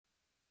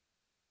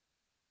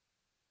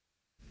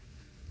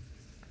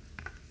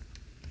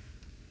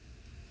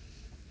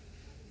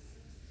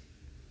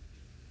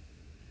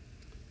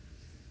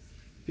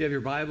you have your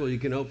Bible, you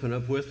can open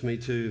up with me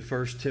to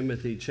 1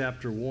 Timothy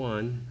chapter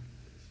 1.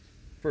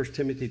 1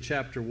 Timothy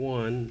chapter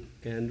 1,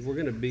 and we're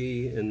going to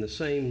be in the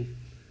same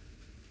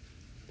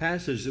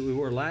passage that we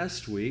were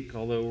last week,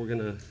 although we're going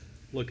to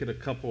look at a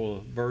couple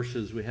of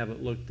verses we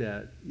haven't looked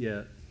at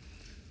yet.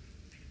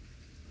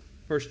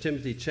 1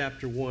 Timothy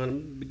chapter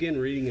 1, begin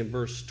reading in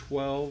verse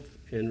 12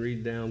 and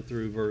read down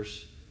through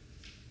verse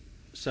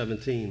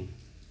 17.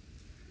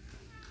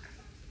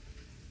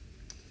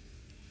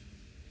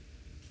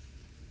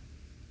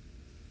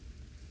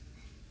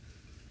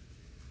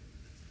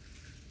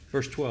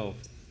 Verse 12,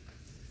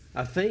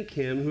 I thank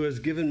him who has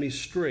given me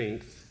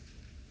strength,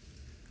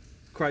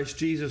 Christ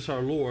Jesus our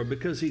Lord,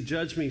 because he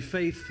judged me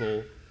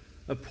faithful,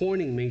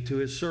 appointing me to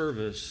his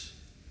service.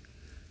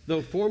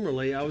 Though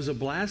formerly I was a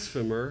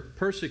blasphemer,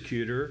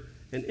 persecutor,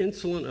 and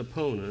insolent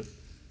opponent,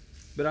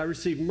 but I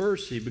received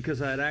mercy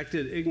because I had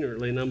acted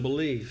ignorantly in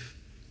unbelief.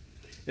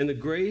 And the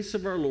grace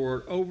of our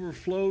Lord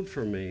overflowed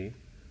for me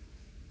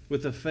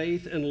with the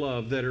faith and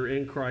love that are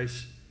in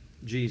Christ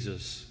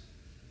Jesus.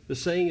 The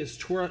saying is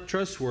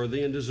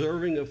trustworthy and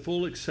deserving of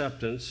full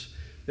acceptance,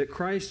 that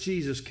Christ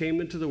Jesus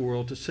came into the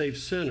world to save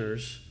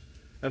sinners,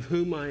 of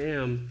whom I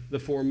am the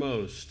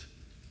foremost.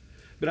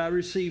 But I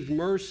received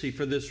mercy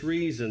for this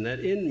reason,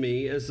 that in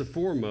me, as the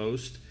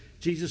foremost,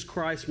 Jesus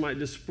Christ might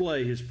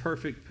display his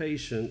perfect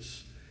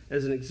patience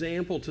as an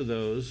example to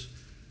those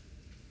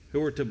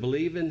who are to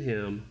believe in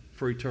him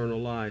for eternal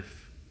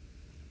life.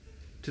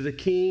 To the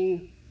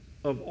King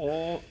of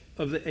all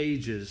of the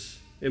ages,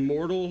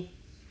 immortal,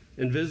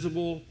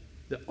 invisible,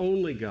 the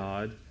only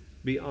God,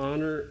 be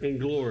honor and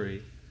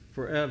glory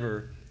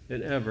forever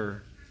and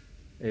ever.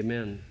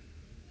 Amen.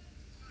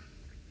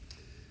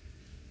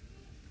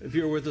 If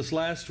you were with us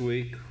last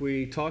week,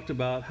 we talked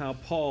about how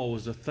Paul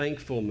was a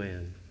thankful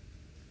man.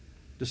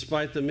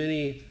 Despite the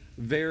many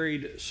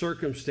varied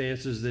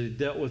circumstances that he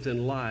dealt with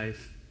in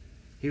life,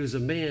 he was a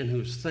man who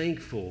was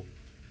thankful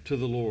to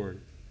the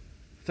Lord.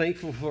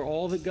 Thankful for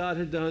all that God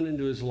had done in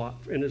his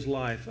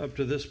life up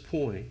to this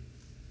point.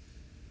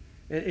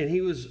 And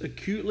he was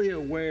acutely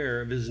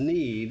aware of his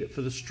need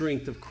for the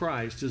strength of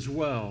Christ as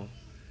well.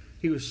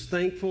 He was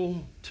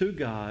thankful to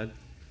God,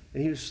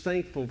 and he was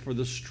thankful for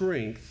the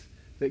strength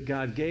that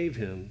God gave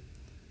him,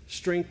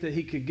 strength that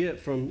he could get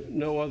from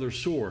no other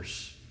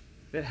source.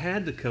 It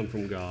had to come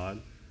from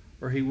God,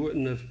 or he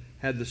wouldn't have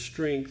had the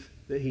strength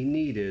that he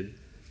needed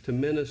to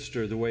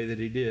minister the way that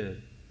he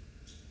did.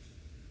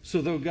 So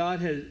though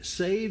God had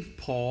saved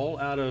Paul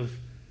out of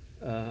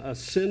a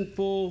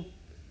sinful,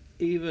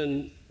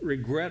 even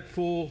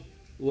regretful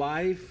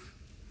life,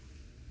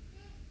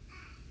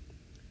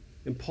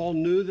 and Paul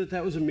knew that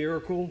that was a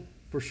miracle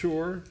for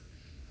sure,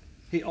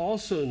 he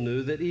also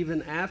knew that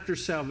even after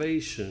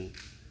salvation,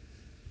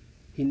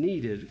 he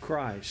needed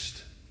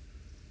Christ,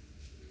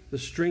 the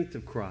strength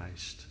of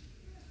Christ,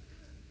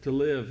 to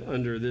live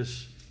under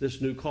this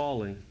new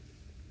calling.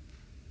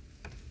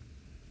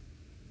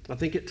 I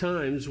think at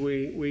times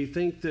we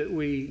think that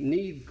we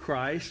need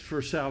Christ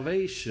for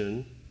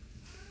salvation,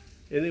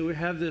 and then we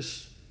have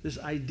this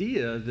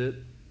idea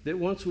that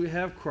once we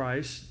have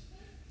Christ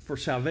for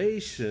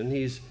salvation,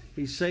 he's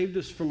saved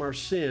us from our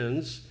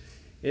sins,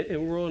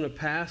 and we're on a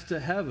path to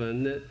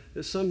heaven,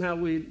 that somehow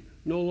we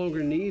no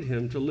longer need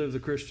him to live the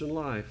Christian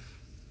life.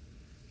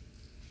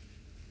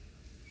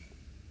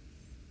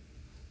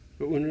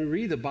 But when we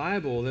read the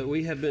Bible, that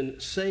we have been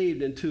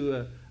saved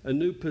into a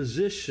new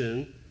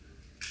position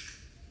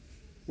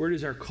where it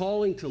is our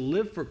calling to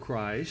live for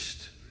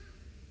Christ,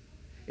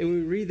 and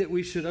we read that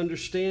we should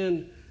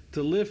understand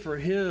to live for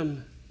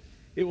him,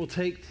 it will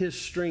take his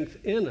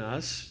strength in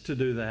us to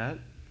do that.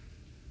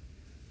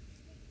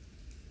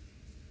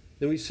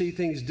 Then we see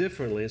things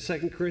differently. In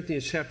 2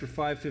 Corinthians chapter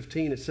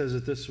 5:15, it says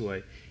it this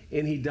way,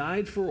 and he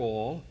died for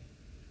all,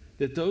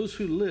 that those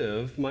who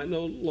live might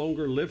no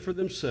longer live for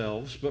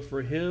themselves, but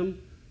for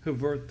him who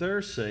for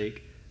their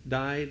sake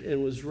died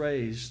and was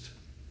raised.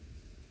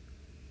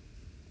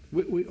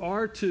 We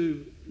are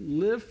to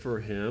live for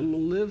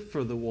him, live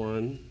for the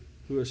one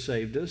who has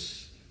saved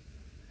us.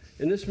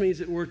 And this means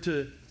that we're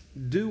to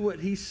do what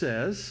he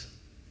says,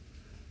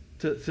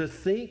 to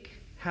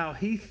think how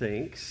he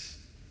thinks,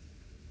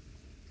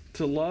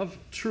 to love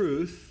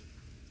truth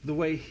the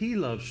way he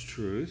loves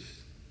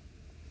truth,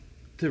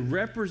 to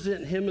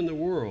represent him in the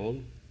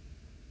world.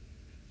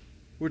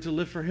 We're to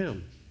live for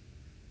him.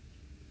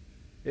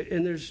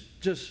 And there's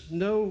just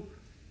no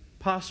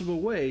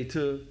possible way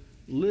to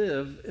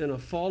live in a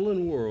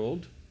fallen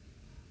world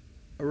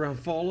around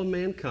fallen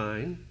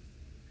mankind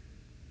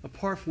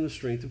apart from the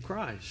strength of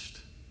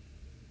Christ.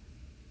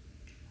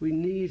 We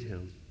need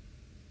him.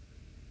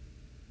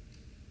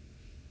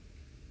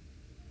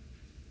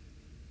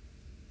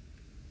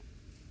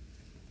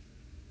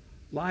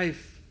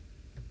 Life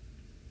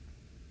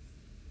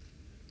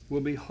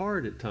will be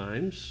hard at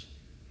times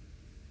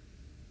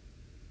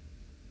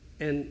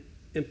and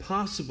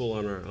impossible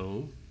on our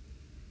own,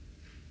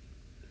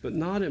 but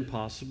not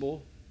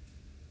impossible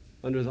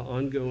under the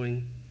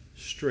ongoing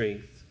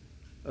strength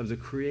of the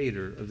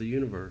Creator of the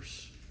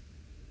universe.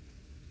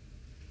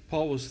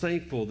 Paul was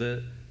thankful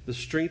that The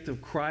strength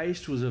of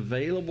Christ was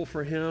available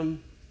for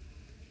him,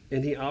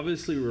 and he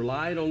obviously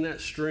relied on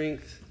that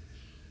strength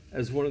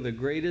as one of the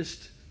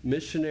greatest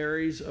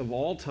missionaries of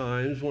all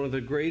times, one of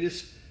the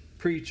greatest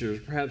preachers,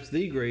 perhaps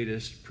the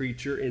greatest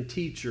preacher and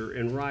teacher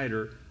and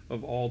writer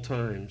of all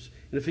times.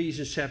 In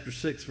Ephesians chapter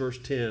 6, verse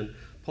 10,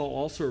 Paul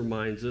also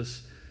reminds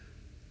us,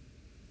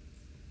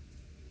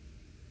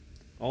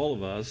 all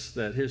of us,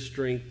 that his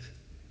strength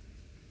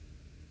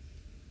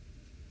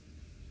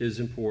is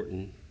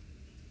important.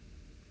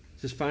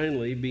 It says,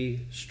 finally,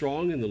 be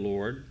strong in the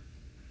Lord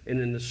and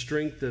in the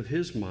strength of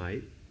his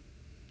might.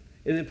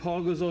 And then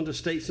Paul goes on to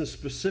state some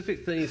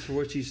specific things for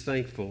which he's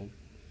thankful.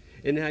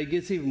 And now he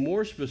gets even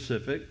more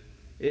specific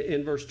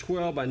in verse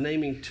 12 by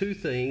naming two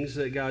things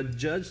that God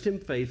judged him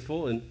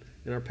faithful. And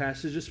in our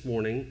passage this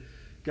morning,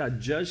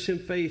 God judged him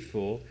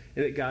faithful,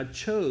 and that God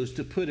chose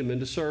to put him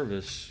into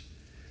service.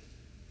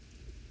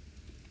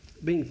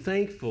 Being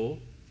thankful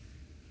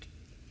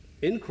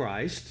in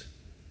Christ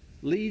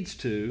leads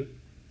to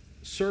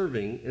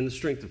serving in the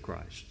strength of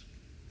Christ.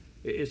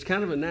 It's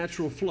kind of a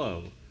natural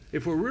flow.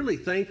 If we're really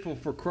thankful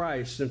for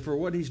Christ and for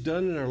what he's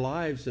done in our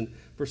lives and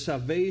for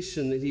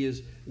salvation that he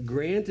has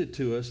granted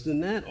to us, then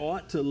that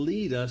ought to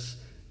lead us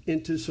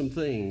into some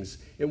things.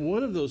 And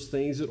one of those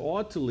things it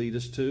ought to lead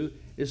us to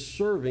is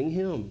serving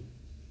him.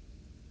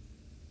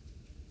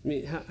 I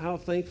mean, how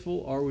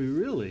thankful are we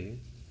really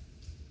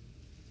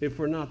if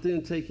we're not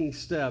then taking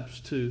steps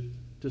to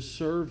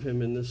serve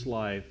him in this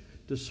life,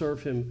 to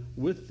serve him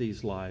with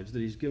these lives that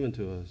he's given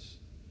to us?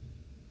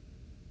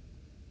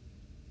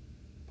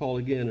 Paul,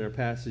 again, in our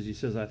passage, he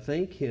says, I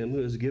thank him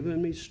who has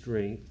given me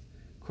strength,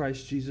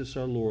 Christ Jesus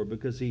our Lord,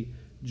 because he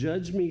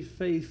judged me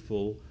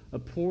faithful,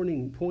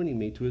 appointing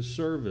me to his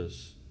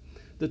service.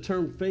 The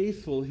term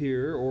faithful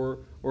here,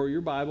 or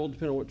your Bible,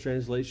 depending on what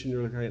translation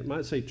you're looking at, it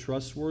might say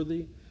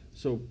trustworthy,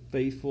 so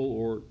faithful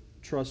or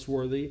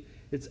trustworthy.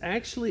 It's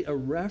actually a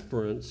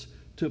reference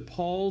to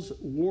Paul's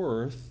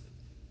worth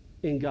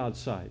in God's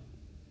sight.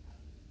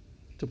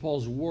 To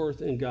Paul's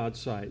worth in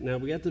God's sight. Now,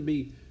 we have to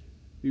be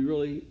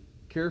really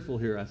careful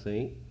here, I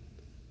think.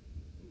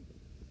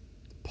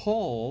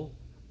 Paul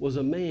was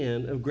a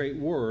man of great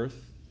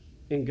worth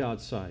in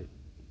God's sight,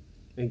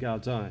 in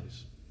God's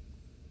eyes.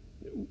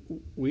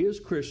 We as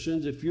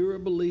Christians, if you're a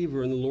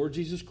believer in the Lord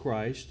Jesus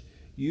Christ,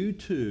 you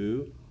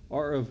too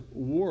are of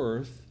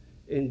worth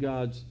in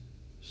God's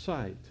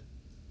sight.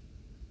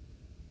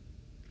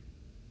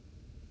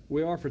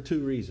 We are for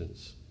two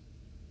reasons.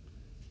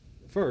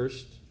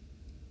 First,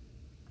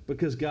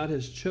 because God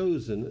has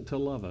chosen to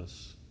love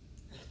us.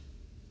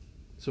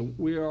 So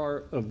we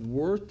are of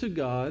worth to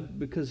God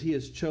because he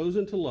has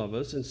chosen to love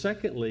us. And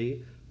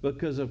secondly,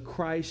 because of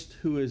Christ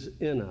who is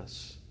in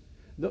us.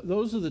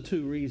 Those are the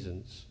two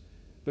reasons.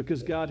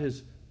 Because God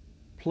has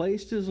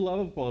placed his love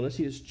upon us.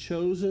 He has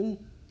chosen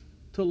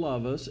to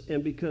love us.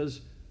 And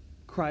because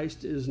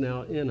Christ is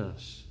now in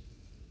us.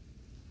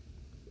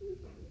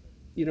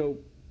 You know,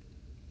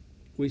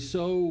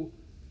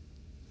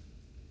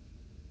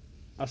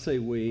 I say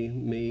we,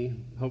 me,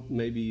 hope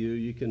maybe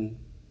you can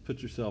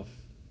put yourself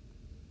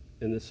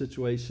in this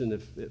situation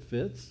if it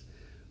fits.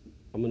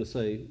 I'm going to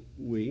say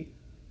we.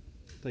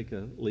 Take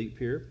a leap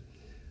here.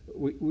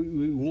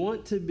 We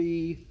want to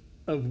be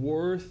of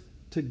worth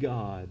to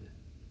God.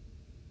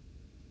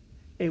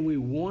 And we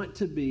want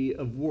to be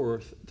of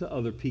worth to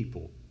other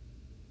people.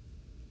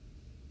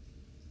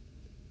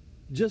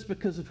 Just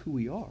because of who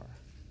we are.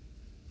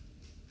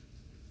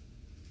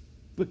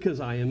 Because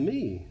I am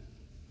me.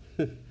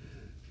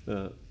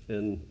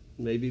 And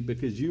maybe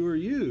because you are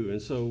you.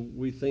 And so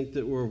we think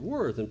that we're of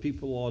worth. And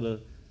people ought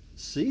to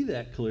see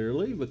that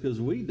clearly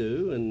because we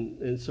do.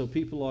 And so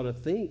people ought to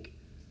think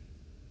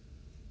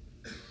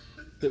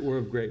that we're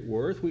of great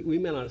worth. We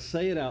may not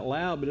say it out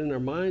loud, but in our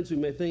minds we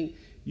may think,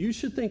 you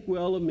should think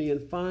well of me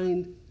and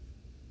find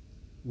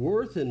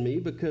worth in me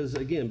because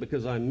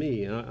I'm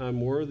me.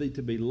 I'm worthy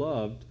to be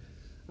loved.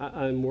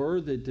 I'm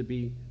worthy to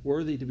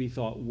be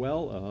thought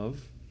well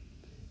of.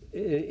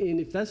 And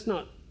if that's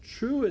not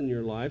true in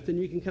your life, then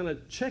you can kind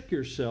of check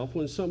yourself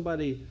when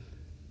somebody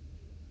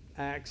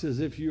acts as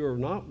if you are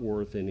not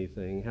worth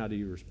anything. How do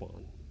you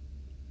respond?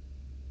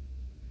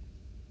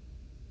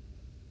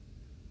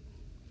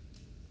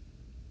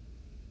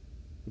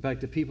 In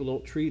fact, if people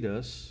don't treat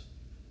us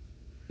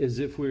as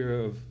if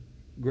we're of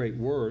great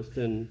worth,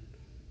 then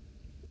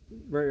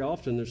very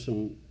often there's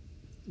some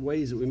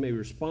ways that we may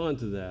respond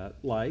to that,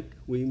 like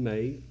we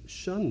may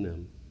shun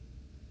them.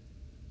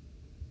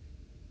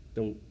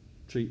 Don't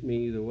treat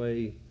me the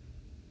way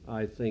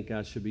I think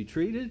I should be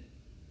treated,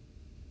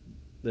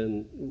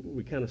 then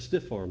we kind of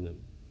stiff-arm them.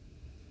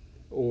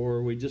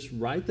 Or we just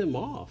write them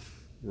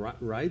off,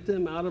 write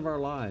them out of our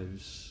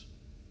lives.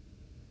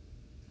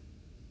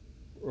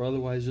 Or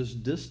otherwise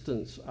just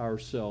distance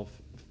ourselves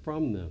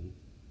from them.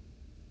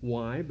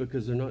 Why?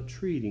 Because they're not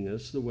treating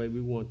us the way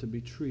we want to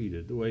be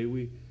treated, the way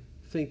we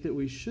think that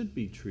we should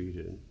be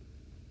treated.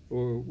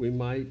 Or we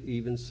might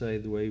even say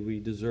the way we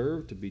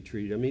deserve to be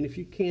treated. I mean, if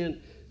you can't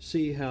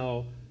see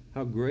how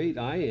great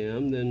I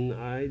am, then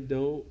I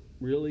don't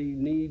really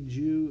need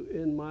you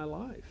in my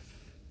life.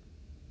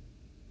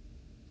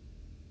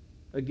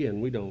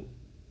 Again, we don't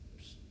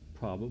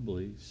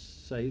probably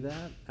say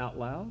that out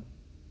loud,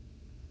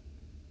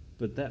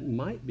 but that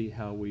might be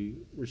how we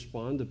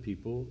respond to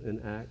people and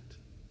act.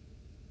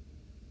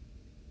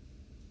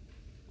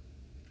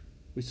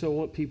 We so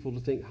want people to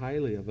think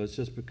highly of us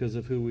just because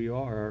of who we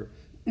are, our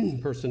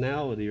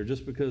personality, or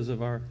just because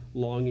of our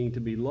longing to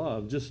be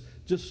loved. Just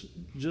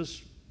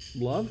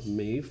love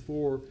me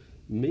for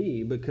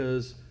me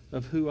because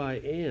of who I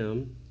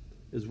am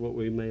is what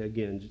we may,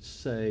 again,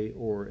 say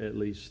or at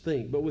least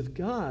think. But with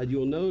God,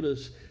 you'll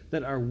notice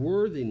that our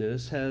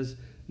worthiness has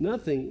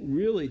nothing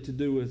really to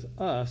do with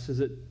us as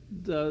it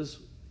does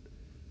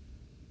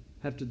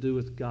have to do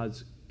with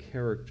God's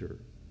character,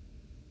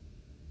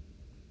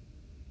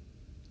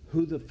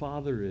 who the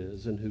Father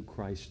is and who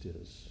Christ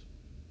is.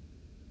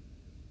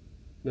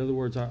 In other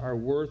words, our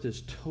worth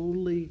is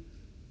totally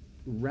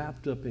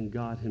wrapped up in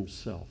God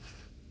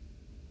himself.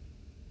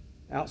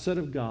 Outside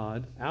of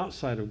God,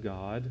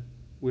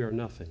 we are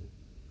nothing.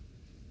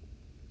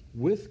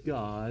 With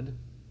God,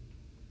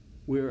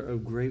 we are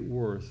of great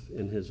worth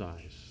in his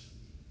eyes.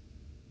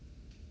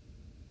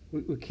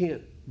 We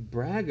can't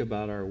brag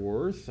about our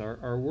worth.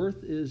 Our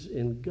worth is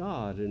in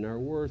God, and our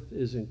worth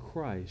is in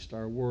Christ.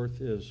 Our worth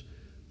is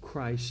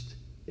Christ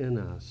in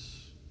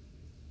us.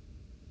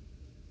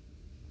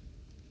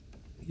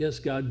 Yes,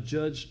 God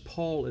judged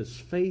Paul as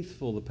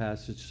faithful, the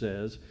passage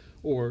says,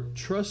 or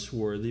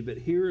trustworthy, but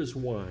here is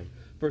why.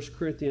 1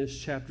 Corinthians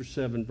chapter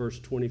 7, verse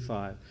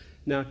 25.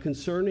 Now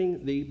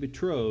concerning the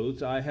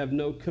betrothed, I have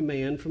no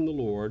command from the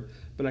Lord,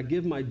 but I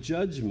give my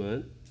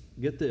judgment,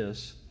 get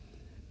this,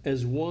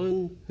 as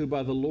one who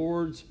by the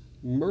Lord's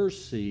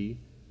mercy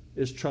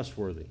is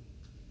trustworthy.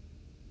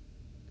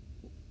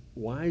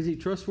 Why is he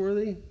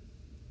trustworthy?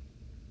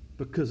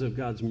 Because of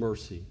God's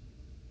mercy.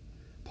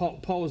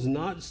 Paul is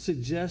not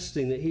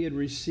suggesting that he had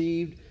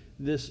received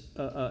this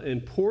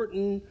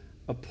important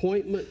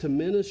appointment to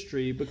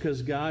ministry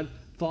because God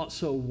thought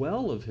so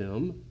well of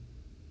him.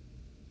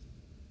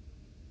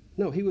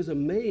 No, he was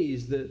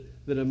amazed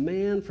that a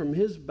man from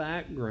his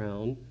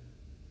background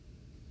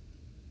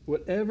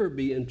would ever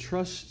be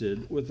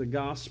entrusted with the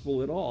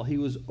gospel at all. He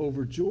was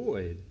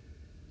overjoyed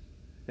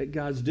at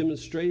God's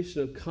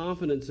demonstration of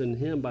confidence in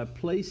him by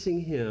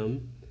placing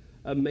him,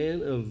 a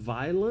man of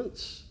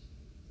violence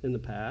in the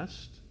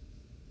past,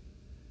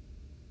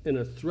 and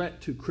a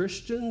threat to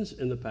Christians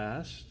in the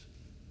past,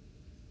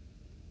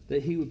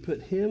 that he would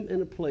put him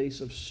in a place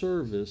of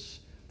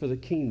service for the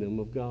kingdom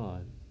of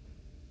God.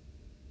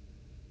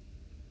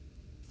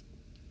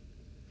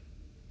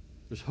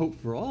 There's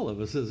hope for all of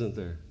us, isn't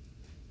there?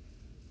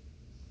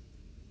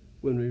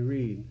 When we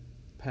read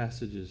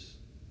passages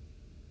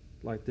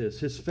like this.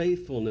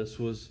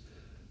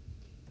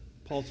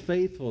 Paul's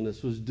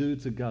faithfulness was due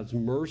to God's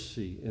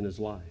mercy in his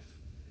life.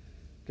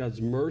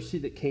 God's mercy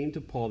that came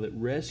to Paul, that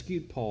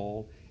rescued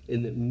Paul,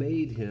 and that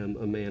made him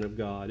a man of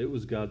God. It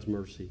was God's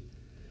mercy.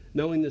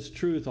 Knowing this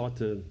truth ought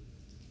to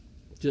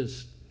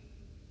just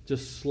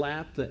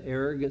slap the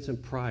arrogance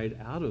and pride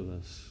out of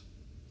us.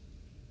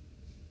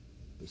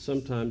 But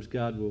sometimes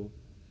God will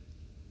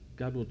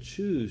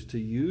choose to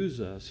use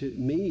us,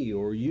 me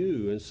or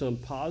you, in some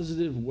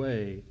positive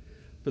way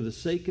for the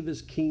sake of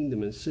his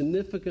kingdom in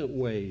significant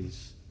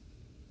ways.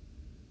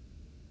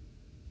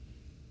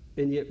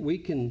 And yet we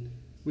can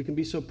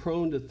be so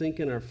prone to think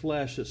in our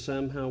flesh that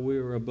somehow we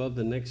are above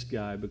the next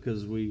guy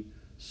because we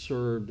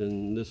served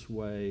in this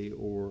way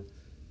or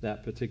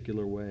that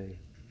particular way.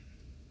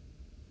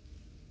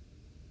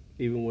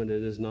 Even when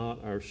it is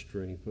not our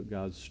strength, but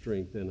God's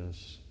strength in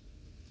us.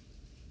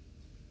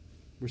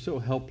 We're so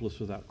helpless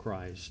without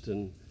Christ,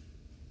 and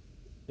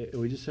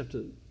we just have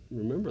to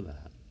remember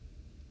that.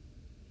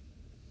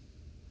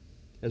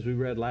 As we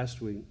read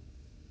last week,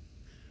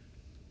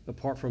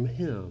 apart from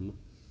him,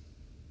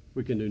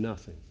 we can do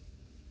nothing.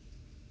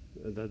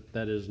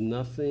 That is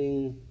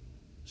nothing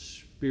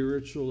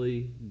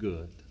spiritually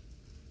good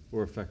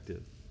or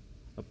effective.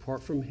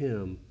 Apart from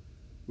him,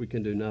 we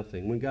can do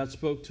nothing. When God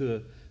spoke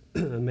to a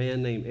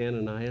man named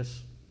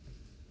Ananias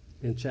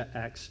in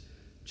Acts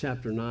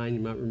chapter 9, you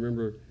might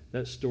remember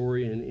that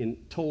story,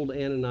 and told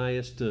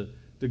Ananias to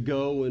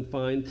go and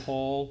find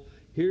Paul.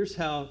 Here's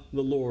how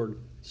the Lord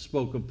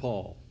spoke of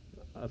Paul.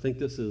 I think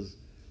this is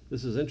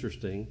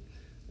interesting.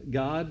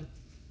 God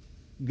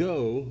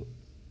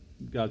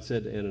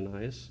said to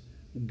Ananias,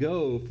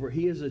 "Go, for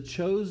he is a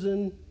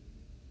chosen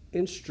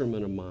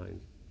instrument of mine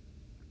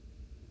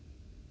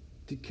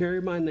to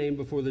carry my name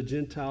before the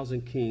Gentiles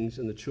and kings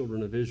and the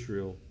children of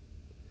Israel.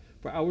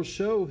 For I will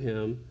show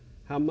him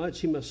how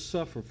much he must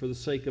suffer for the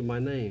sake of my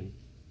name."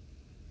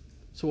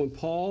 So when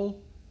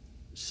Paul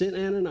sent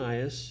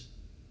Ananias,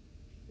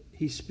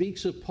 he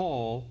speaks of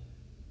Paul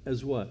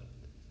as what?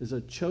 As a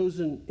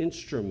chosen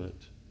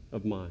instrument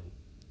of mine.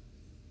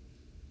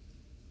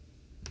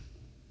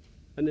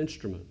 An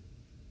instrument.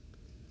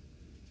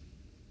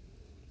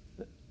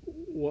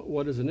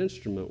 What is an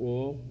instrument?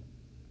 Well,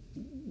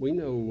 we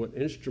know what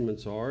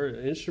instruments are.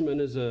 An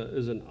instrument is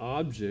an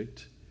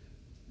object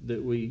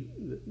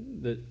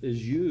that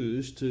is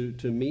used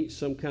to meet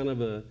some kind of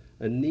a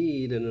a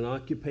need and an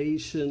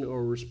occupation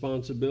or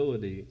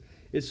responsibility.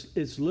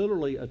 It's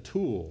literally a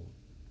tool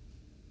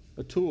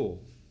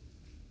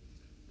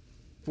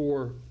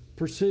for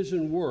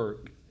precision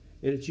work,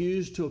 and it's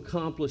used to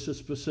accomplish a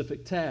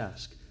specific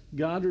task.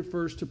 God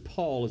refers to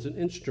Paul as an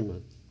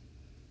instrument.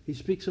 He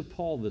speaks of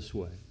Paul this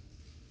way.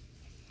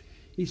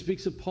 He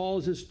speaks of Paul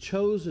as his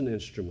chosen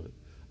instrument,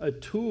 a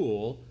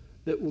tool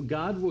that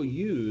God will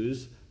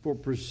use for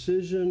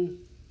precision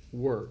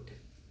work.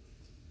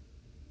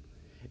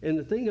 And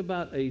the thing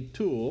about a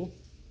tool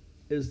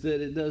is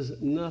that it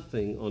does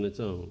nothing on its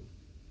own,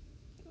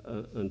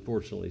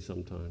 unfortunately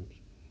sometimes.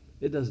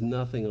 It does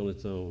nothing on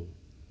its own.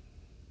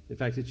 In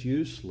fact, it's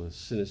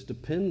useless and it's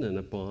dependent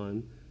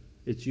upon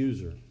its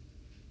user.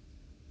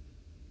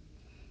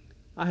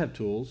 I have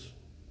tools.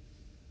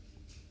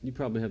 You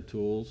probably have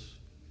tools.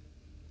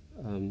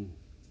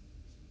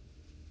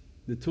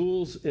 The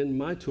tools in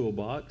my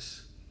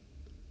toolbox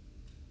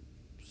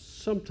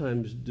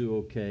sometimes do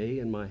okay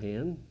in my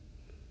hand.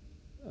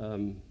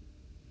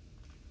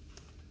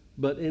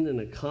 But in an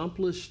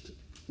accomplished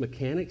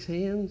mechanic's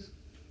hands,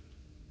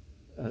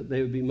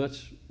 they would be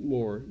much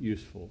more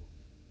useful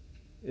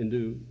and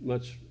do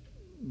much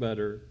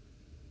better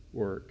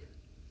work.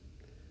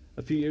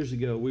 A few years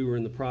ago, we were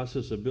in the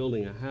process of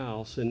building a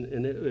house, and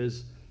it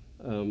was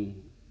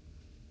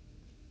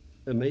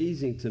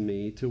amazing to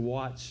me to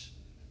watch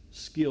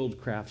skilled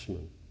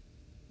craftsmen.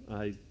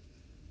 I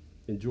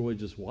enjoy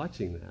just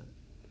watching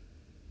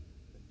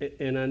that.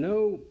 And I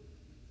know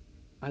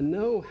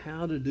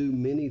how to do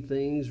many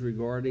things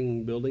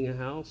regarding building a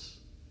house,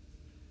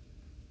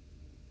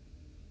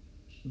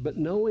 but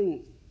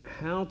knowing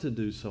how to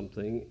do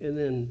something and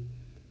then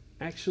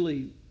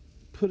actually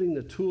putting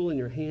the tool in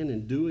your hand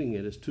and doing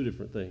it is two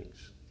different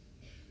things.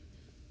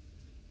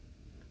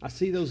 I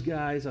see those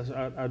guys,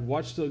 I'd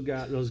watch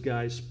those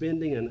guys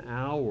spending an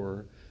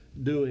hour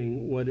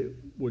doing what it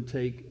would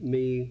take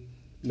me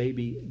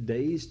maybe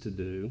days to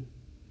do,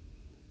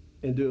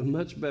 and do a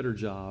much better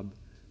job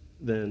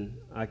than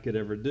I could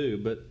ever do.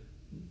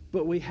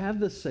 But we have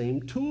the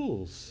same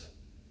tools.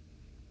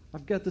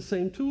 I've got the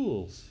same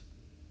tools.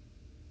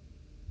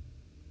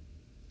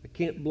 I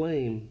can't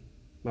blame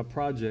my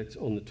projects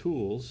on the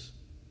tools.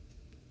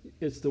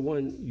 It's the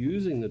one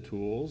using the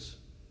tools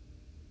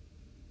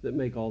that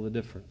make all the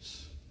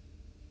difference.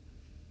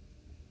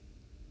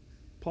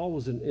 Paul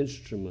was an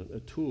instrument, a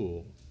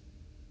tool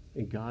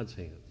in God's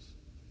hands.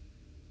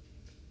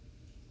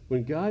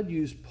 When God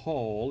used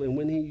Paul, and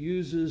when he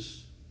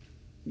uses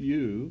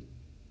you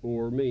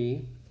or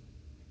me,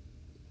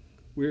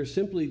 we are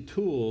simply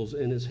tools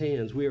in his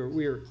hands. We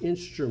are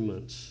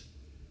instruments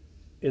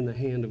in the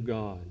hand of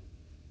God.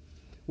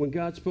 When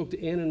God spoke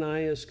to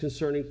Ananias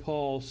concerning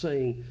Paul,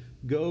 saying,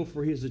 "Go,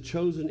 for he is a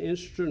chosen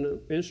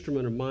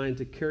instrument of mine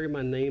to carry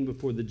my name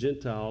before the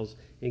Gentiles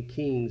and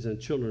kings and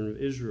children of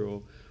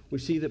Israel," we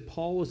see that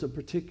Paul was a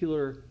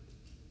particular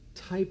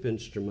type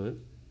instrument.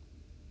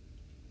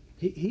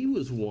 He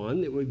was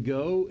one that would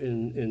go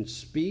and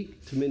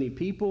speak to many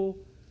people,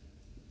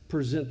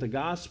 present the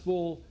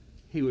gospel.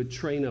 He would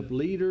train up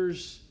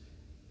leaders.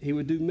 He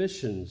would do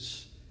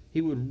missions. He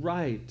would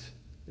write,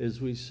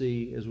 as we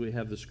see, as we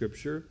have the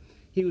scripture.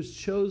 He was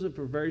chosen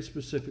for very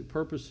specific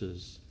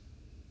purposes.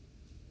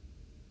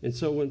 And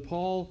so when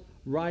Paul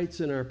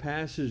writes in our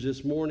passage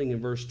this morning in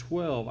verse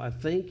 12, "I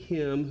thank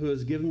him who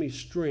has given me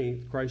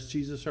strength, Christ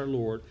Jesus our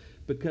Lord,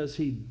 because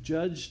he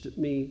judged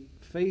me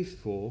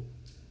faithful,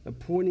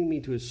 appointing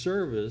me to his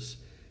service."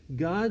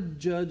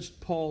 God judged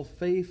Paul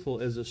faithful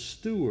as a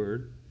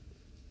steward,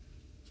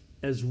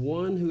 as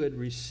one who had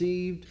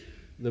received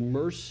the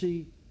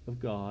mercy of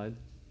God,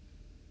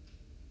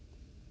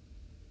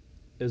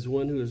 as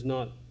one who is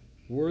not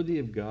worthy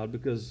of God,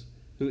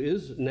 who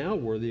is now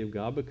worthy of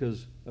God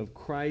because of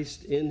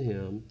Christ in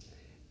him,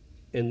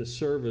 and the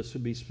service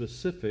would be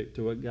specific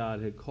to what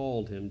God had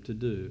called him to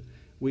do.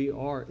 We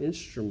are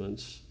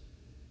instruments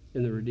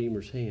in the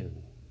Redeemer's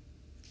hand.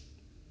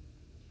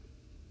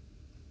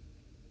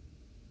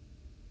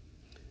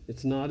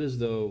 It's not as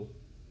though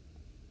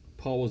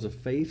Paul was a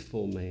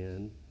faithful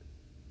man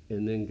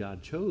and then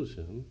God chose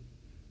him.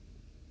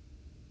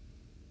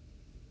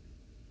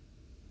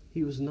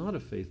 He was not a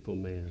faithful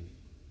man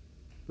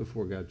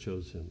before God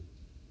chose him.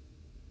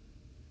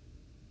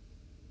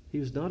 He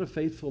was not a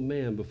faithful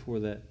man before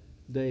that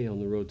day on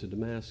the road to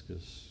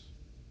Damascus.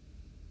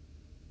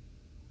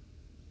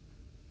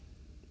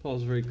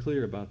 Paul's very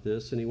clear about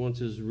this, and he wants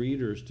his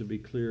readers to be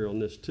clear on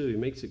this too. He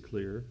makes it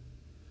clear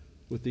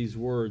with these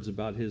words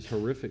about his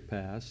horrific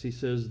past. He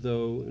says,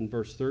 though, in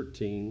verse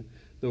 13,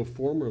 "Though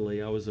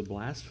formerly I was a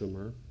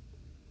blasphemer,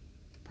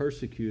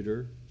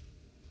 persecutor,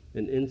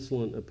 an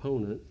insolent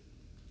opponent."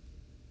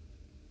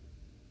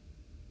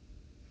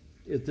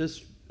 At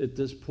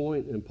this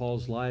point in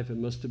Paul's life, it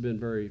must have been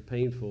very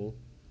painful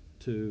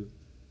to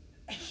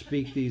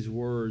speak these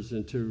words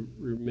and to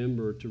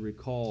remember, to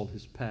recall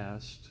his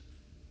past.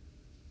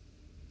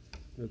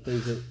 There are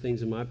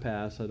things in my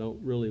past I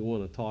don't really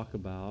want to talk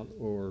about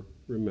or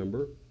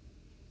remember.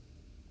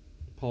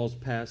 Paul's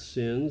past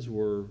sins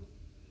were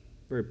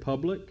very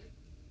public.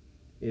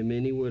 And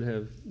many would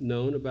have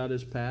known about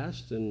his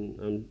past, and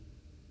I'm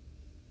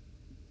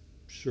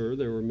sure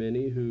there were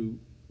many who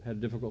had a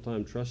difficult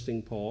time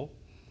trusting Paul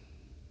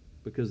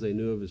because they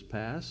knew of his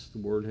past. The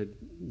word had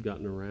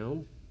gotten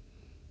around.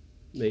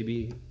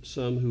 Maybe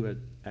some who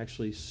had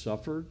actually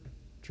suffered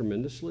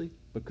tremendously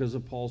because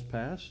of Paul's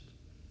past,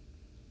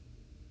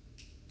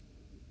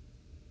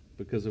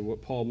 because of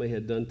what Paul may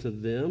have done to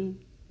them,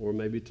 or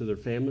maybe to their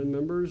family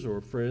members or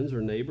friends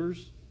or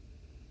neighbors.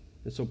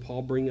 And so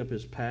Paul, bringing up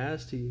his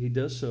past, he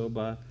does so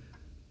by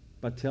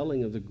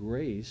telling of the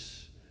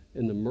grace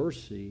and the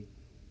mercy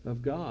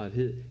of God.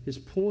 His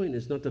point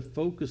is not to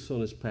focus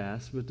on his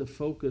past, but to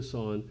focus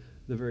on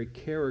the very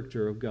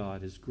character of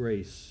God, his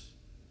grace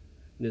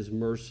and his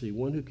mercy,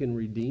 one who can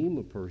redeem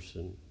a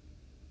person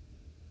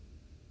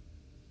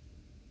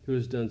who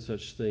has done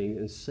such thing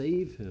and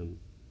save him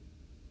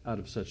out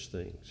of such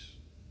things.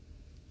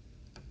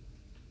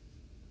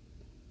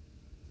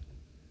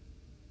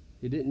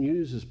 He didn't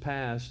use his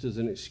past as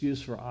an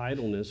excuse for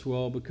idleness.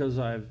 Well, because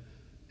I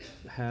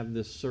have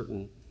this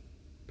certain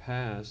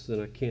past, then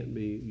I can't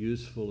be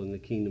useful in the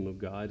kingdom of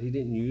God. He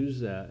didn't use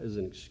that as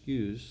an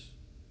excuse.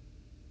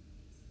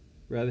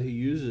 Rather, he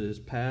uses his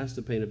past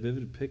to paint a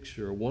vivid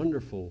picture, a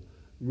wonderful,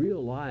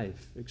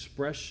 real-life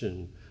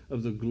expression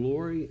of the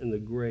glory and the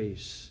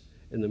grace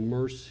and the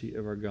mercy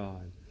of our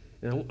God.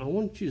 And I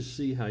want you to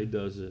see how he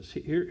does this.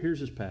 Here's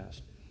his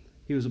past.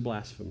 He was a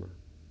blasphemer.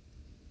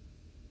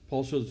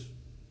 Paul shows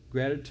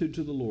gratitude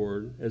to the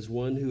Lord as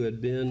one who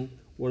had been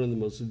one of the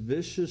most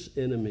vicious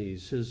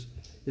enemies.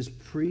 His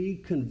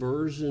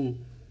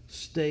pre-conversion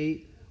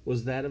state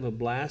was that of a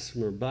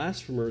blasphemer.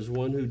 Blasphemer is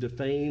one who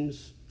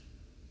defames,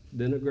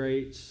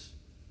 denigrates,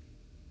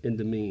 and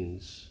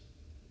demeans.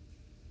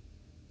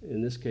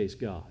 In this case,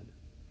 God.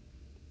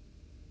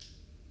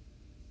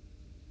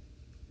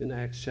 In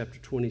Acts chapter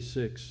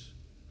 26,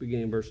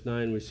 beginning verse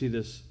 9, we see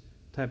this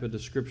type of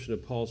description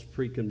of Paul's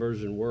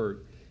pre-conversion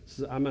work. It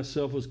says, I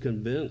myself was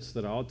convinced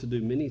that I ought to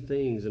do many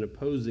things in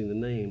opposing the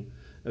name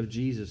of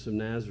Jesus of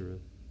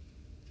Nazareth.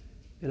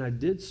 And I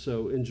did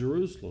so in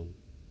Jerusalem.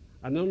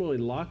 I not only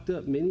locked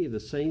up many of the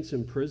saints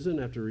in prison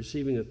after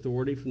receiving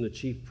authority from the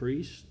chief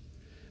priests,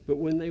 but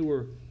when they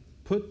were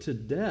put to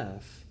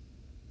death,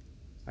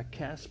 I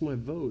cast my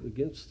vote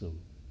against them.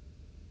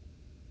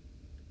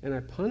 And I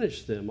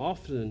punished them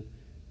often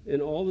in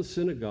all the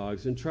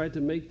synagogues and tried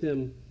to make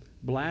them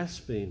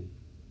blaspheme.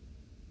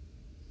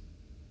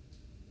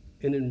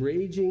 And in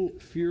raging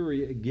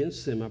fury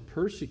against them, I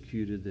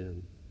persecuted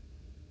them,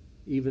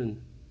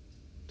 even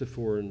to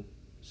foreign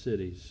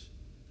cities.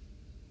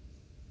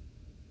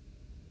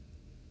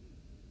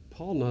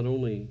 Paul not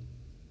only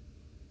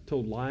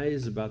told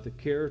lies about the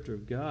character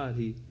of God,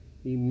 he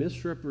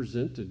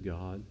misrepresented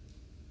God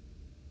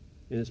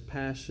in his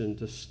passion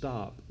to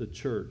stop the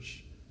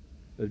church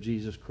of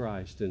Jesus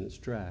Christ in its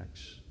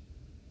tracks.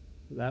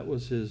 That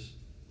was his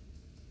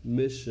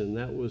mission.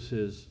 That was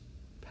his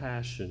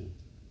passion.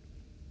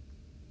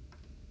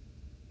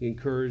 He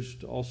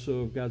encouraged also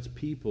of God's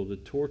people to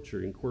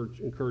torture,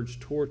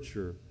 encouraged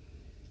torture,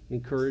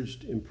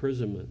 encouraged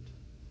imprisonment,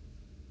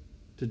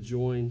 to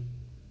join,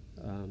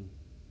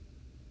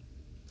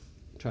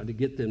 tried to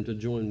get them to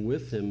join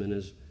with him in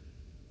his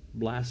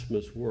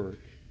blasphemous work.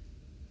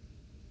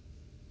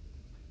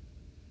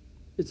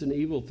 It's an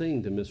evil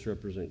thing to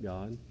misrepresent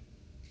God.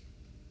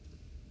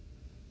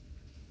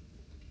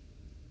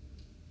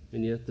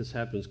 And yet this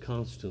happens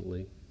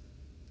constantly.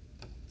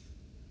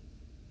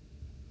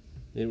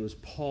 And it was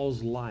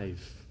Paul's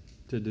life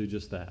to do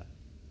just that.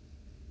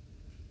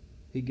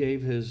 He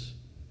gave his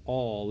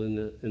all in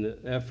the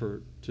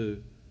effort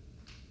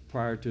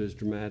prior to his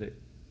dramatic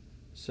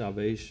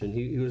salvation.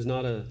 He was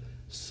not a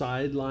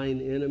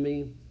sideline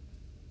enemy.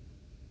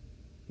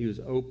 He was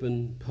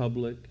open,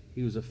 public.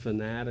 He was a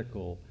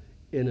fanatical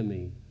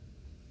enemy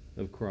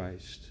of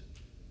Christ.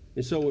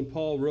 And so when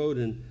Paul wrote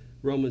in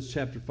Romans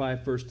chapter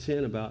 5, verse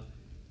 10 about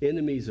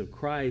enemies of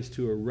Christ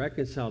who are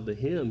reconciled to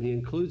him, he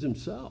includes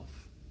himself.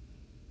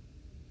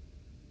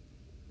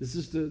 This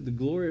is the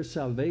glory of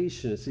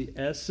salvation. It's the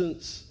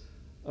essence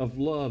of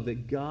love,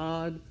 that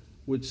God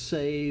would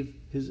save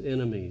his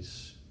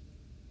enemies.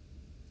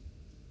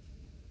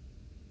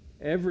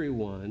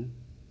 Everyone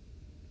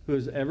who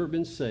has ever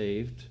been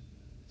saved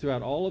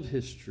throughout all of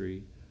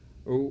history,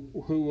 or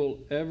who will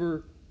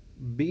ever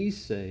be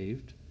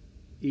saved,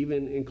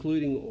 even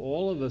including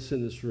all of us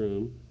in this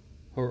room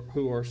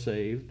who are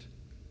saved,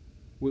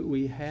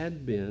 we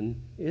had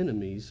been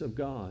enemies of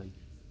God.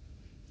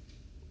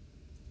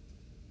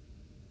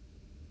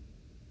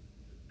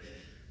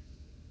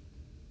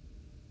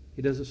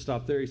 He doesn't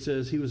stop there. He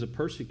says he was a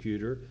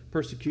persecutor.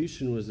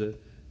 Persecution was the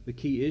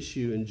key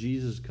issue in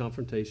Jesus'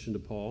 confrontation to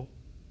Paul.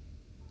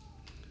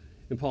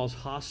 In Paul's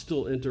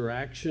hostile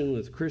interaction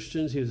with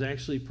Christians, he was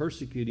actually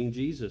persecuting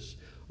Jesus.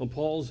 On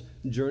Paul's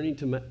journey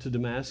to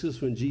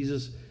Damascus, when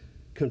Jesus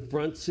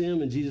confronts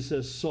him and Jesus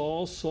says,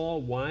 Saul,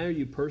 Saul, why are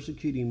you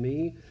persecuting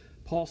me?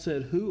 Paul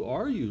said, who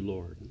are you,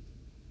 Lord?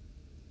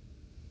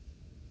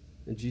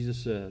 And Jesus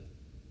said,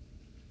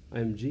 I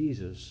am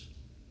Jesus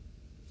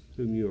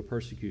whom you are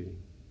persecuting.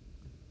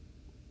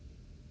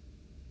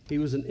 He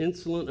was an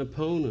insolent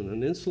opponent.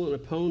 An insolent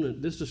opponent,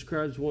 this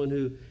describes one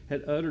who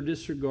had utter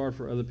disregard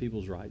for other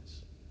people's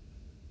rights,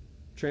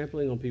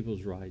 trampling on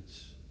people's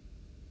rights.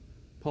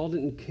 Paul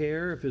didn't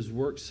care if his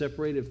work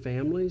separated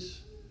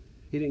families.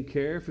 He didn't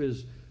care if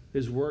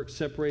his work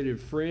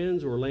separated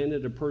friends or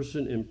landed a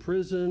person in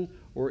prison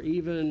or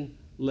even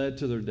led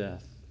to their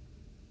death.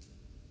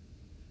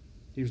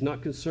 He was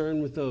not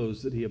concerned with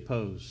those that he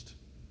opposed.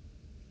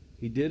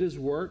 He did his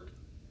work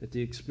at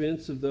the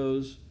expense of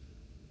those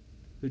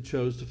who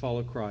chose to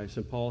follow Christ,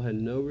 and Paul had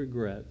no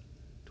regret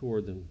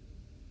toward them.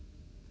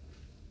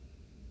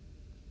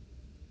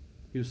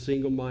 He was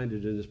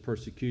single-minded in his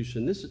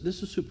persecution. This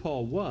is who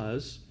Paul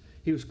was.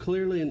 He was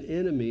clearly an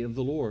enemy of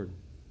the Lord.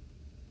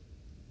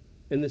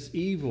 And this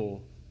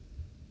evil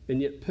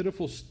and yet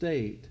pitiful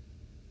state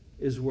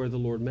is where the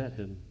Lord met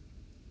him.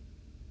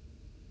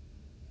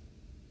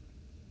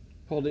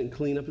 Paul didn't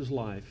clean up his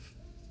life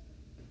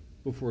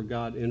before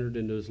God entered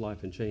into his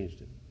life and changed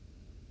him.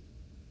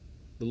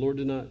 The Lord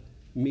did not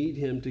meet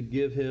him to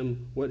give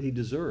him what he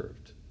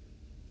deserved.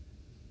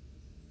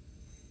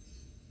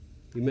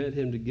 He met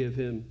him to give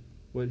him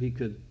what he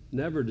could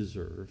never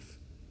deserve,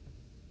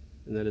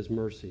 and that is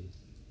mercy.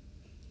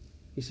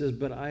 He says,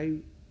 but I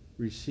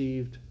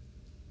received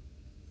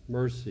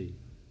mercy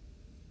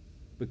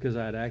because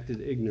I had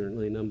acted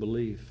ignorantly in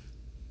unbelief.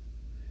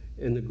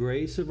 And the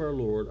grace of our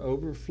Lord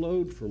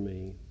overflowed for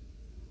me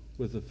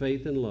with the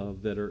faith and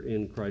love that are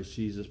in Christ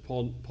Jesus.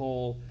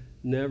 Paul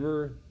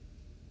never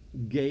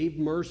gave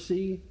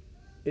mercy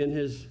in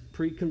his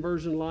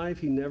pre-conversion life.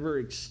 He never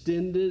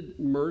extended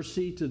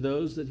mercy to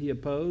those that he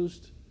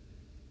opposed.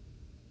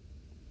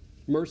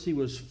 Mercy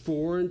was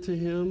foreign to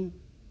him,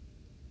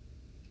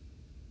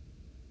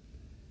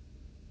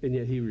 and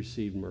yet he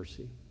received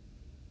mercy.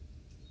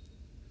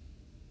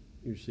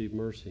 He received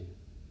mercy.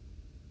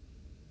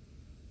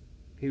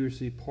 He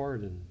received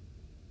pardon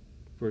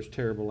for his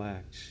terrible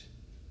acts.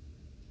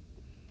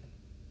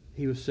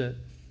 He was set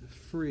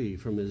free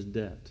from his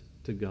debt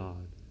to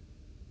God.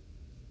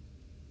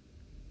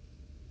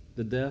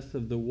 The death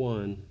of the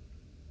one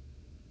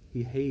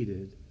he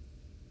hated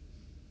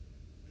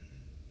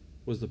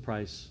was the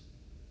price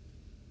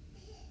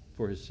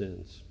for his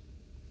sins.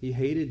 He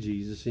hated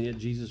Jesus, and yet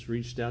Jesus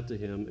reached out to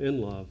him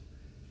in love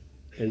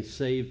and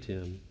saved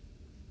him.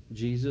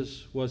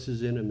 Jesus was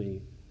his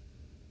enemy,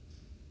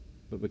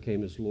 but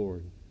became his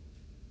Lord.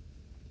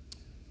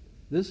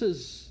 This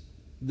is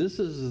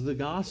the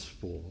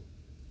gospel.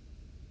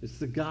 It's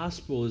the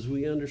gospel as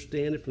we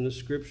understand it from the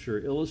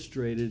Scripture,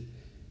 illustrated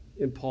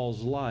in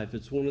Paul's life.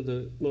 It's one of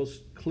the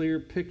most clear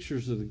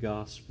pictures of the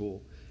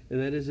gospel, and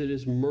that is, it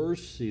is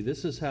mercy.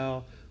 This is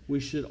how we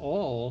should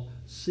all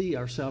see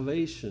our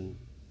salvation.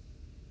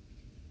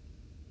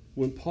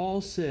 When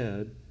Paul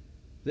said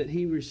that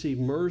he received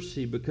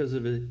mercy because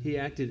of it, he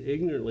acted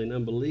ignorantly in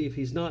unbelief,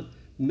 he's not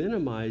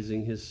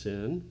minimizing his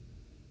sin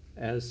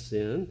as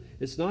sin.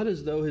 It's not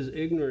as though his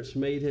ignorance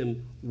made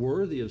him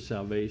worthy of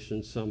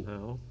salvation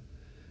somehow.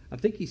 I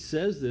think he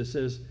says this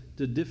as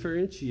to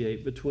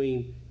differentiate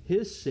between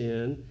his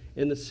sin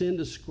and the sin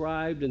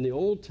described in the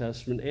Old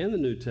Testament and the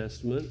New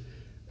Testament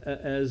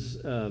as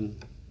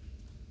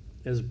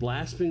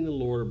blaspheming the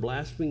Lord or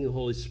blaspheming the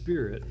Holy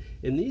Spirit.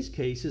 In these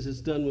cases,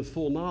 it's done with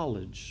full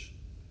knowledge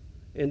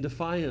and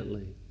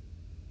defiantly.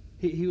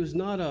 He was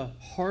not a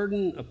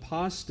hardened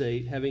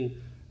apostate,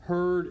 having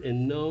heard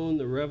and known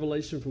the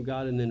revelation from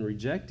God and then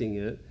rejecting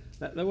it.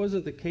 That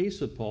wasn't the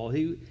case with Paul.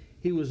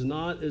 He was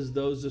not as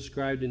those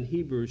described in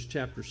Hebrews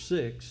chapter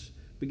 6,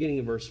 beginning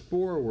of verse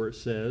 4, where it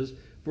says,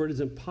 "For it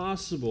is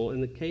impossible in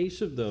the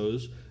case of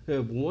those who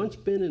have once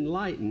been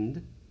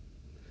enlightened,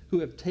 who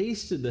have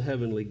tasted the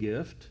heavenly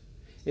gift,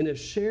 and have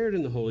shared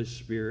in the Holy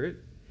Spirit,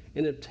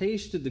 and have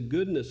tasted the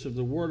goodness of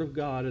the Word of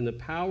God and the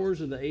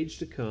powers of the age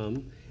to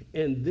come,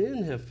 and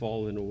then have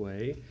fallen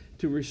away,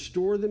 to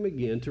restore them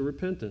again to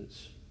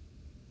repentance,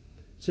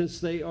 since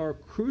they are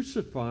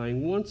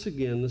crucifying once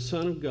again the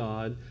Son of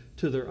God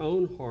to their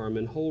own harm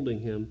and holding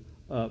him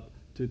up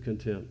to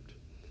contempt."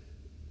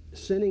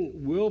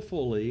 Sinning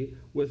willfully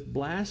with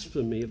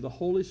blasphemy of the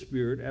Holy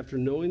Spirit after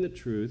knowing the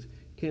truth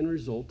can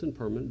result in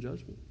permanent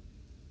judgment.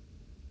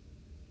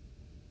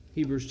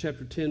 Hebrews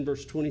chapter 10,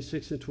 verse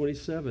 26 and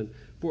 27.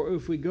 "For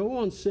if we go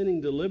on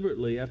sinning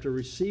deliberately after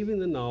receiving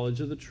the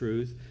knowledge of the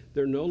truth,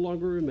 there no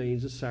longer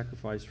remains a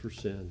sacrifice for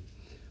sin,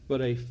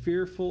 but a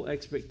fearful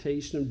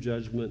expectation of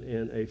judgment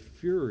and a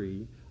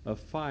fury of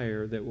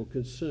fire that will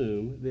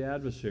consume the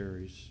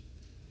adversaries."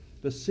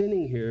 The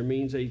sinning here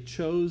means a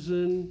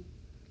chosen,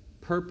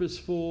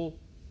 purposeful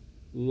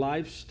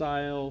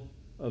lifestyle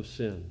of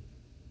sin.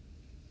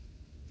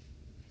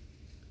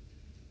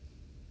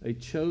 A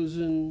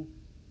chosen,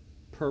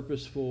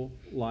 purposeful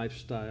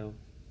lifestyle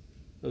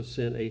of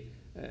sin.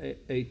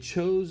 A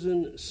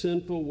chosen,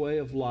 sinful way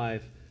of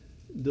life,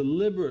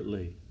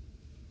 deliberately,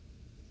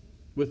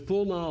 with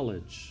full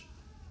knowledge,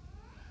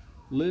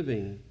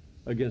 living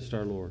against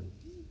our Lord.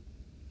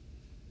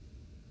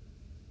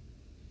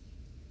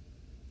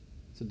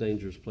 It's a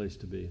dangerous place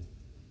to be.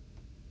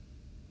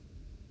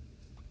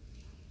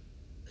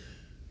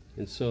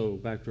 And so,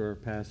 back to our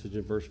passage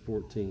in verse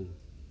 14.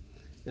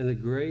 And the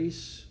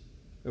grace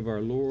of our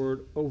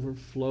Lord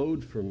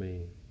overflowed for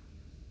me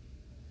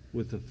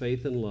with the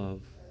faith and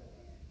love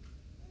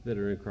that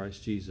are in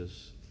Christ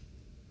Jesus.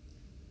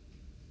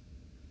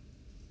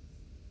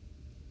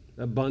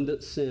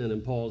 Abundant sin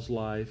in Paul's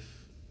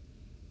life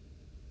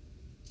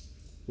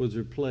was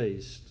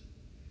replaced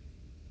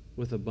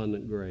with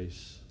abundant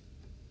grace.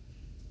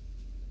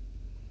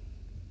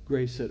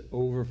 Grace that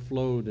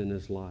overflowed in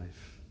his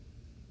life,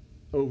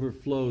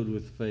 overflowed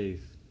with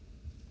faith,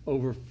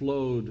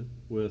 overflowed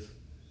with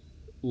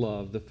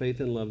love, the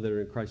faith and love that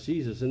are in Christ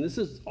Jesus. And this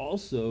is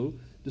also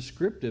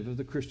descriptive of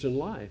the Christian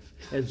life.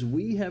 As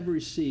we have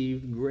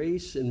received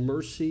grace and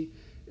mercy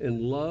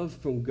and love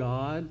from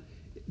God,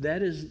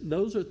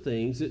 those are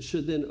things that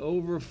should then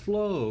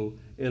overflow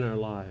in our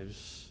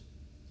lives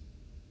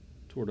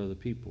toward other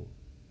people.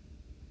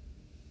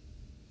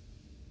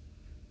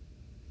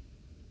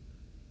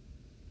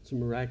 It's a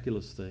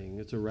miraculous thing.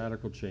 It's a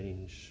radical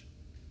change.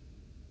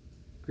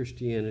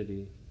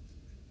 Christianity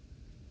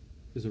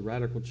is a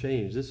radical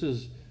change. This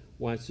is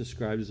why it's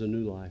described as a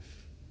new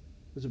life.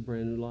 It's a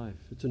brand new life.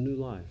 It's a new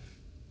life.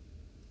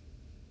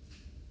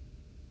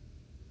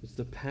 It's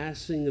the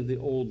passing of the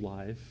old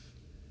life,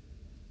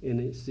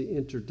 and it's the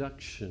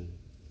introduction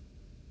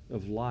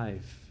of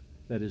life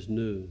that is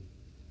new.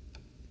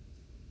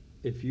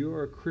 If you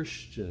are a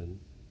Christian,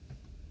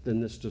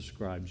 then this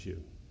describes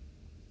you.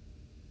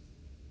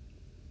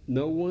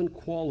 No one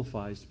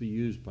qualifies to be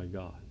used by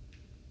God,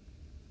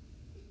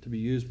 to be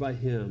used by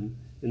Him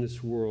in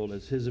this world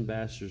as His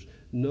ambassadors.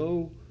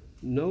 No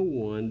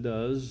one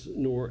does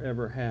nor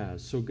ever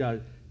has. So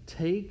God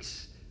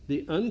takes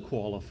the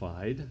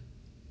unqualified,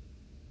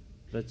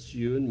 that's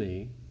you and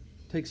me,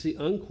 takes the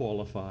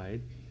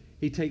unqualified,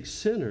 He takes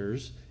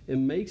sinners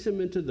and makes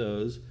them into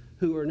those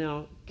who are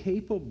now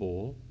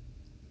capable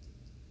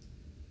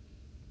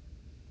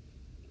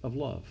of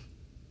love.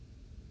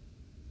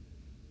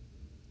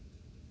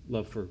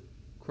 Love for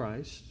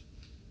Christ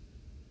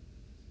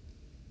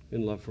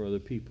and love for other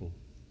people.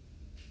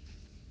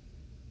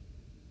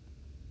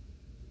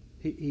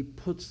 He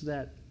puts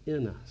that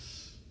in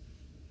us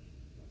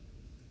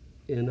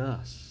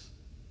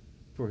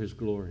for His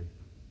glory.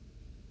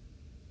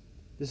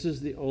 This is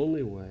the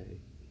only way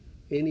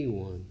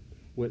anyone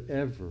would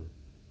ever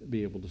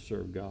be able to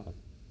serve God.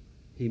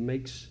 He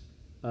makes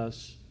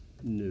us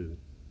new.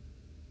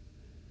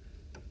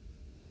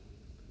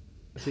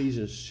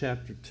 Ephesians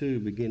chapter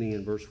 2, beginning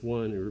in verse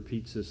 1, it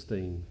repeats this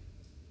theme.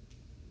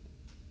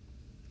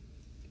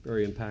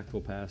 Very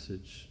impactful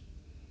passage,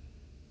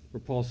 where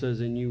Paul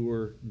says, "And you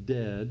were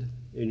dead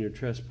in your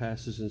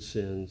trespasses and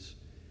sins,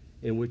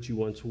 in which you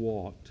once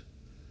walked,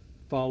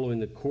 following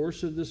the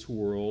course of this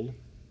world,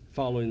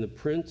 following the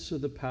prince of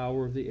the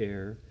power of the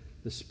air,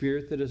 the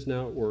spirit that is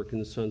now at work in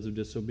the sons of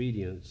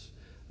disobedience,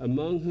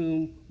 among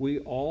whom we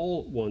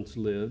all once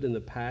lived in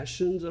the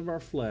passions of our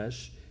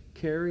flesh,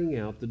 carrying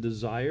out the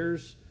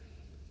desires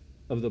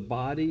of the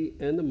body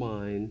and the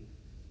mind,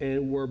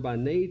 and were by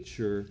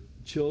nature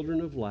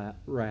children of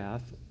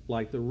wrath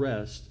like the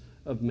rest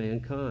of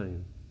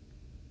mankind."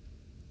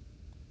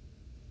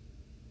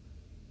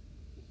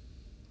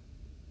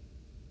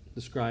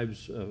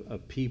 Describes a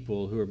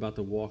people who are about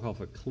to walk off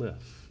a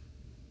cliff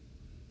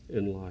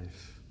in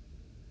life.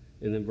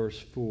 And then verse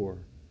 4,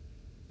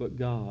 "But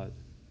God,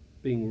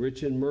 being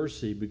rich in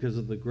mercy because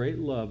of the great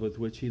love with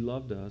which He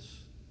loved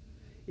us,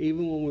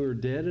 even when we were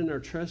dead in our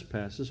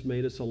trespasses,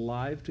 made us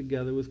alive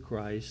together with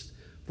Christ.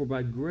 For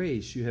by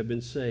grace you have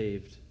been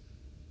saved,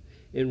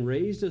 and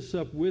raised us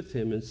up with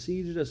Him and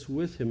seated us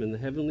with Him in the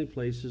heavenly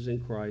places in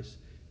Christ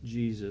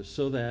Jesus,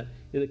 so that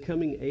in the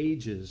coming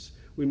ages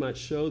we might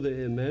show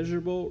the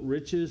immeasurable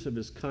riches of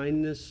His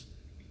kindness,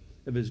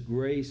 of His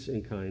grace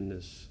and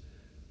kindness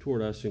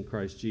toward us in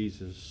Christ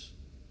Jesus.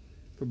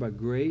 For by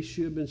grace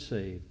you have been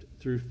saved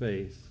through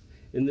faith,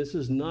 and this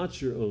is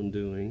not your own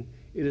doing,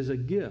 it is a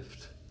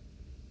gift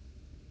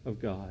of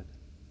God,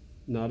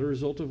 not a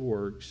result of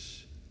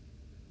works,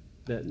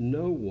 that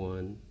no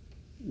one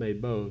may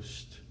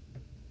boast.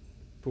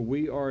 For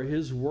we are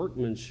His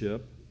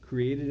workmanship,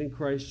 created in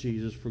Christ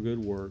Jesus for good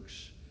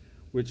works,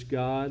 which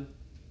God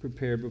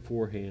prepared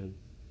beforehand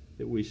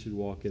that we should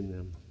walk in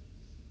them."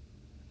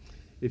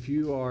 If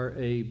you are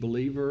a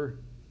believer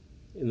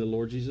in the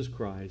Lord Jesus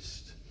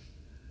Christ,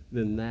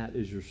 then that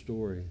is your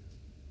story.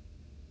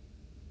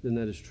 Then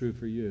that is true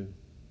for you.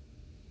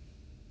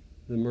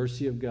 The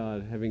mercy of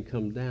God having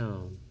come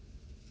down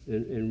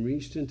and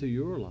reached into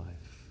your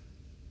life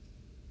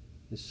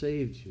and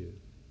saved you,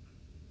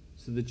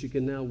 so that you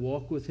can now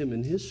walk with Him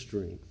in His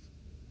strength,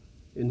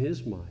 in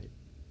His might,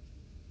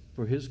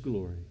 for His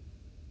glory.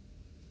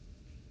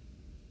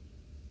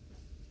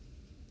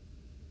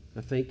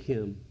 I thank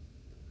Him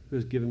who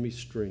has given me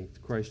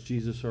strength, Christ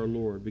Jesus our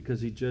Lord,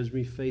 because He judged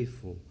me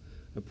faithful,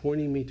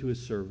 appointing me to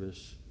His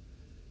service.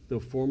 Though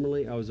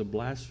formerly I was a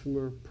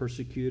blasphemer,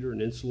 persecutor,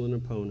 and insolent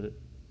opponent,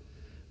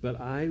 but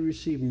I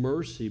received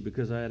mercy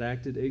because I had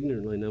acted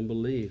ignorantly in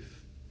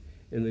unbelief,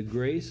 and the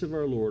grace of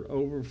our Lord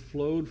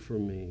overflowed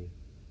from me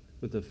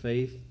with the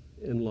faith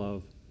and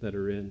love that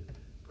are in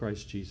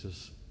Christ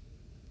Jesus.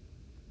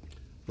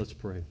 Let's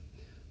pray.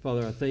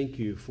 Father, I thank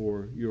you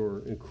for your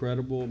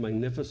incredible,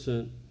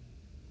 magnificent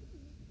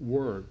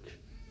work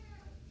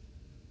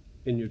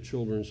in your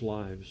children's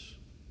lives.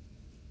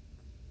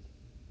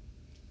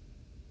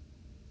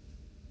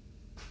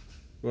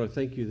 Lord, I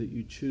thank you that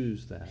you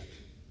choose that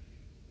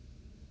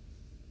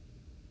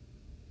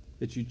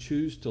you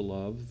choose to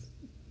love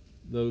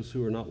those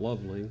who are not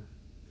lovely,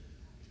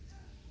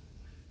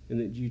 and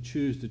that you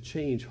choose to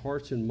change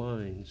hearts and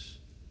minds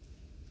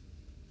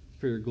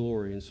for your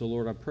glory. And so,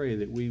 Lord, I pray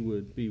that we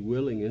would be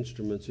willing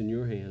instruments in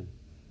your hand,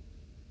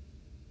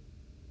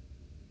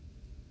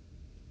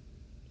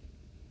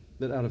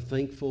 that out of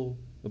thankful,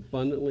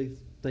 abundantly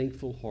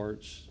thankful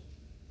hearts,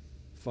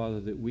 Father,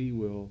 that we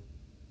will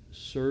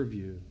serve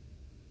you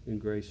in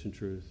grace and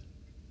truth.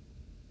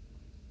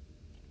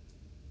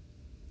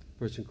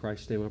 For it's in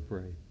Christ's name I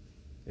pray.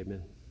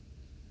 Amen.